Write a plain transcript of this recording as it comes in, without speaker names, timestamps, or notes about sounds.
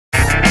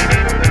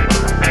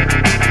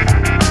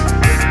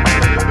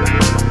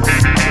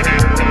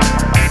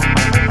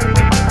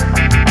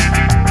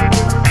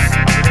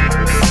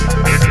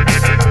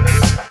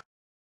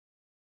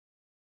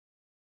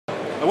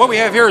what we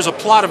have here is a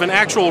plot of an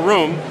actual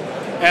room,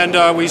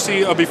 and we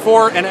see a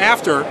before and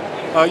after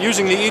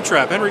using the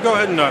E-trap. Henry, go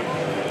ahead and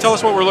tell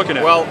us what we're looking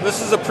at. Well, this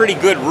is a pretty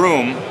good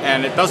room,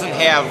 and it doesn't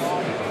have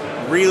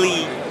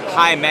really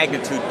high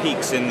magnitude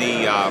peaks in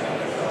the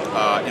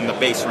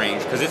bass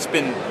range, because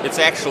it's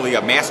actually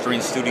a mastering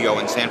studio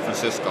in San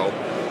Francisco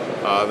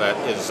that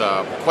is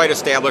quite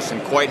established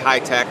and quite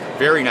high tech.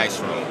 Very nice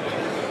room.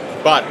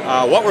 But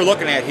what we're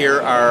looking at here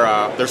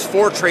are there's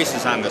 4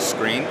 traces on this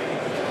screen,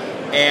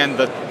 and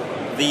the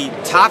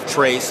top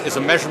trace is a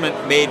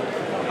measurement made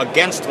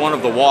against one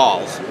of the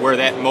walls where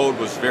that mode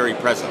was very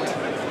present.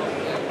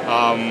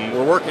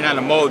 We're working on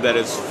a mode that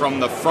is from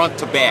the front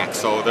to back.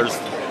 So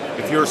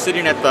if you were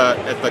sitting at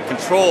the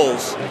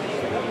controls,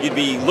 you'd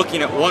be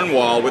looking at one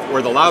wall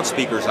where the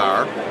loudspeakers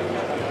are,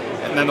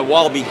 and then the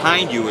wall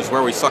behind you is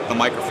where we suck the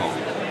microphone.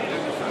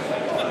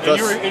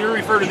 And you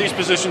refer to these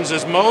positions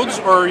as modes,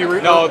 or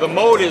no? The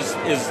mode is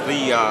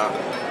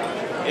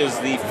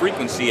the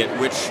frequency at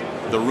which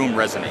the room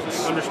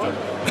resonates. Understood.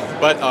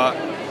 But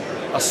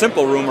a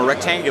simple room, a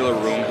rectangular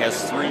room,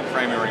 has 3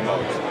 primary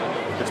modes.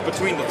 It's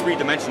between the 3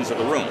 dimensions of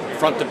the room: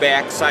 front to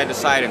back, side to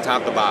side, and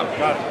top to bottom.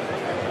 Got it.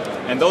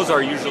 And those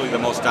are usually the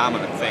most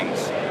dominant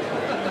things.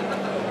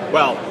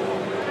 Well,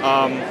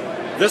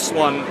 this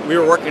one, we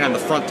were working on the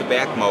front to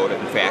back mode,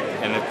 in fact,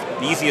 and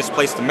the easiest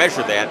place to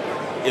measure that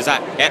is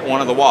at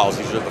one of the walls,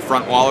 either the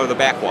front wall or the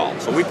back wall.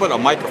 So we put a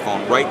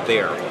microphone right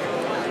there,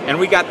 and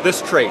we got this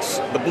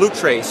trace, the blue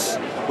trace,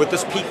 with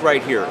this peak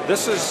right here.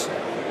 This is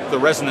the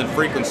resonant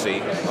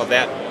frequency of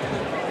that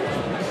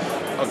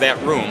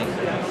room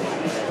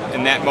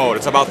in that mode.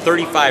 It's about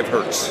 35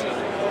 hertz.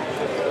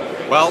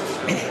 Well,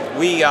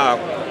 we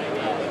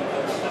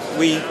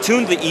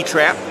tuned the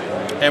E-trap,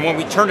 and when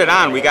we turned it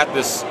on, we got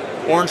this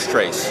orange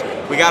trace.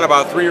 We got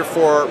about 3 or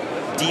 4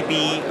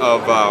 dB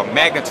of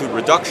magnitude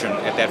reduction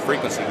at that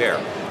frequency there.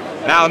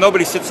 Now,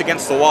 nobody sits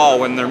against the wall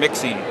when they're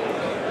mixing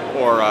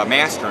or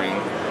mastering,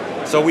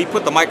 so we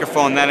put the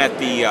microphone then at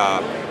the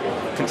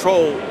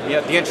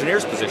the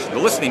engineer's position, the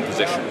listening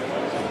position,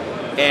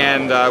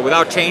 and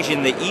without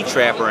changing the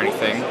E-trap or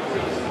anything,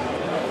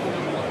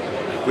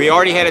 we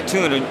already had it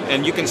tuned,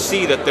 and you can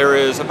see that there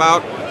is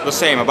about the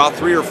same, about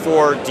 3 or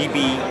 4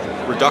 dB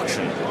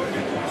reduction.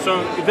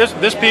 So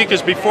this peak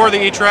is before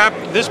the E-trap.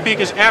 This peak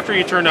is after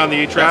you turn on the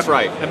E-trap. That's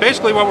right. And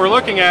basically, what we're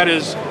looking at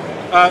is,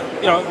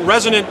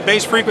 resonant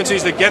bass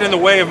frequencies that get in the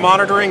way of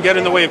monitoring, get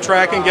in the way of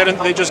tracking,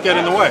 they just get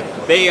in the way.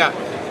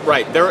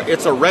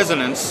 It's a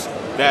resonance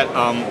that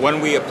when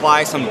we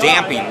apply some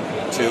damping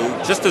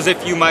to, just as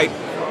if you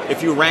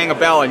rang a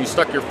bell and you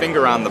stuck your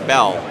finger on the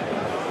bell,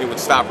 it would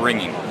stop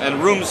ringing.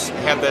 And rooms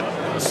have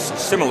that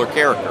similar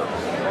character.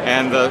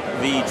 And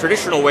the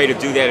traditional way to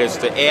do that is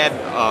to add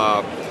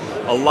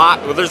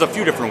well, there's a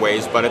few different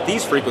ways, but at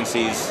these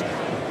frequencies,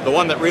 the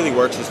one that really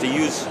works is to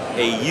use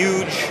a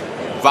huge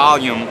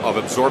volume of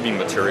absorbing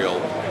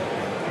material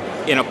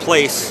in a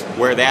place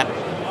where that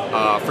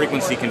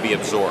frequency can be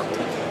absorbed.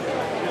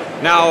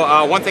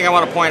 Now, one thing I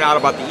want to point out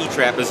about the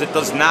E-trap is it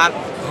does not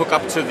hook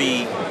up to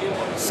the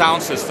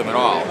sound system at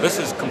all. This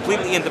is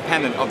completely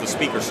independent of the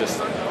speaker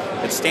system.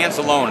 It stands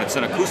alone. It's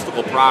an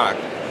acoustical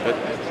product that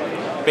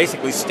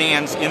basically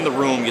stands in the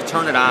room. You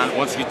turn it on.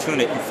 Once you tune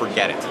it, you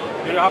forget it.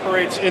 It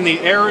operates in the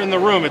air in the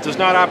room. It does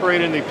not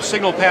operate in the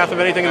signal path of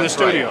anything in the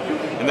studio.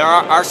 Right. And there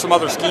are some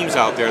other schemes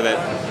out there that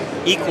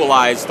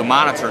equalize the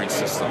monitoring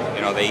system.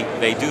 You know,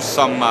 they do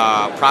some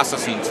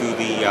processing to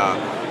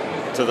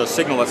the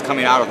signal that's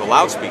coming out of the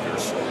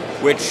loudspeakers,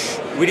 which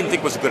we didn't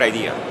think was a good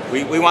idea.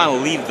 We want to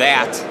leave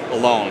that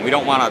alone. We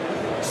don't want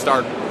to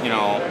start,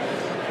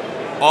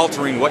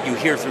 altering what you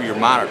hear through your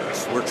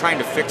monitors. We're trying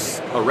to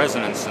fix a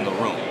resonance in the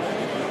room.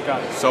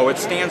 Got it. So it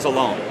stands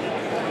alone.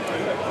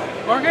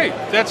 Okay,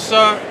 that's,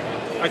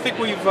 I think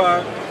we've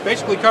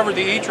basically covered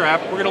the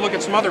E-trap. We're going to look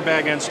at some other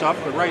bag end stuff,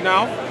 but right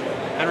now,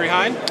 Henry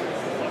Hine,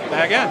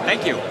 bag end.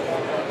 Thank you.